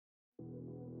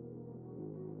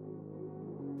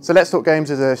So Let's Talk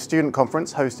Games is a student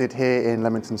conference hosted here in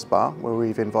Leamington Spa, where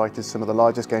we've invited some of the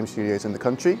largest game studios in the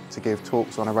country to give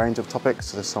talks on a range of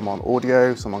topics. There's some on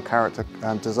audio, some on character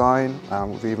design.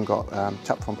 We've even got a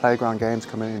chap from Playground Games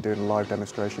coming in and doing a live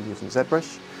demonstration using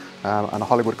ZBrush, and a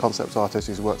Hollywood concept artist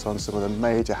who's worked on some of the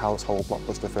major household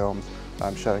blockbuster films,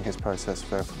 showing his process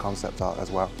for concept art as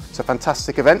well. It's a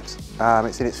fantastic event.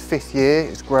 It's in its 5th year.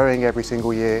 It's growing every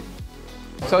single year.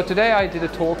 So today I did a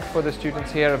talk for the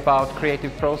students here about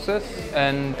creative process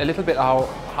and a little bit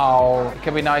how it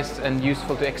can be nice and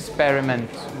useful to experiment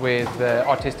with the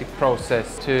artistic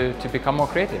process to become more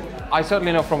creative. I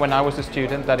certainly know from when I was a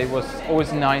student that it was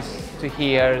always nice to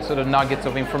hear sort of nuggets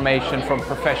of information from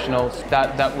professionals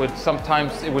that would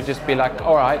sometimes it would just be like,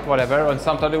 all right, whatever, and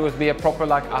sometimes it would be a proper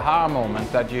like aha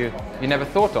moment that you never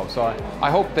thought of. So I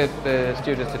hope that the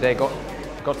students today got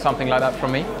something like that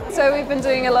from me. So we've been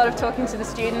doing a lot of talking to the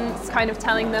students, kind of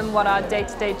telling them what our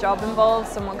day-to-day job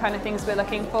involves and what kind of things we're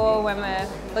looking for when we're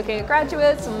looking at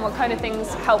graduates and what kind of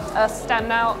things helped us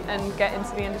stand out and get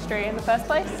into the industry in the first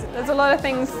place. There's a lot of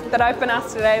things that I've been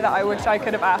asked today that I wish I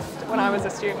could have asked when I was a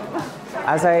student.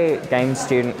 As a game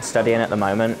student studying at the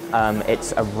moment,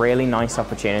 it's a really nice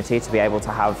opportunity to be able to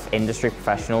have industry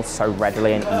professionals so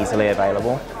readily and easily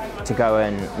available to go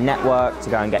and network,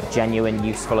 to go and get genuine,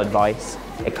 useful advice.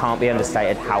 It can't be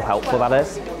understated how helpful that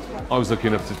is. I was lucky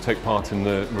enough to take part in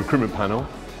the recruitment panel,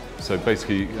 so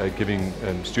basically giving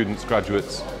students,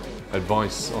 graduates,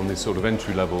 advice on these sort of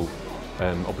entry-level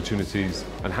opportunities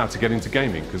and how to get into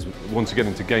gaming, because once you get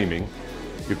into gaming,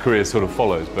 your career sort of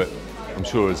follows, but I'm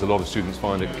sure as a lot of students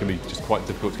find it can be just quite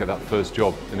difficult to get that first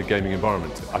job in a gaming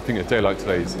environment. I think a day like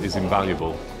today is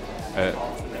invaluable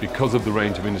because of the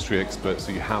range of industry experts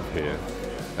that you have here,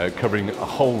 covering a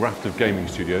whole raft of gaming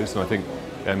studios, and I think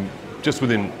just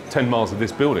within 10 miles of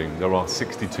this building there are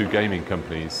 62 gaming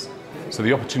companies. So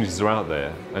the opportunities are out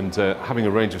there, and having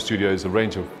a range of studios, a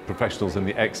range of professionals and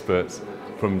the experts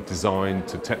from design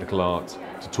to technical art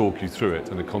to talk you through it,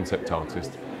 and a concept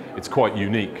artist, it's quite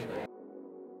unique.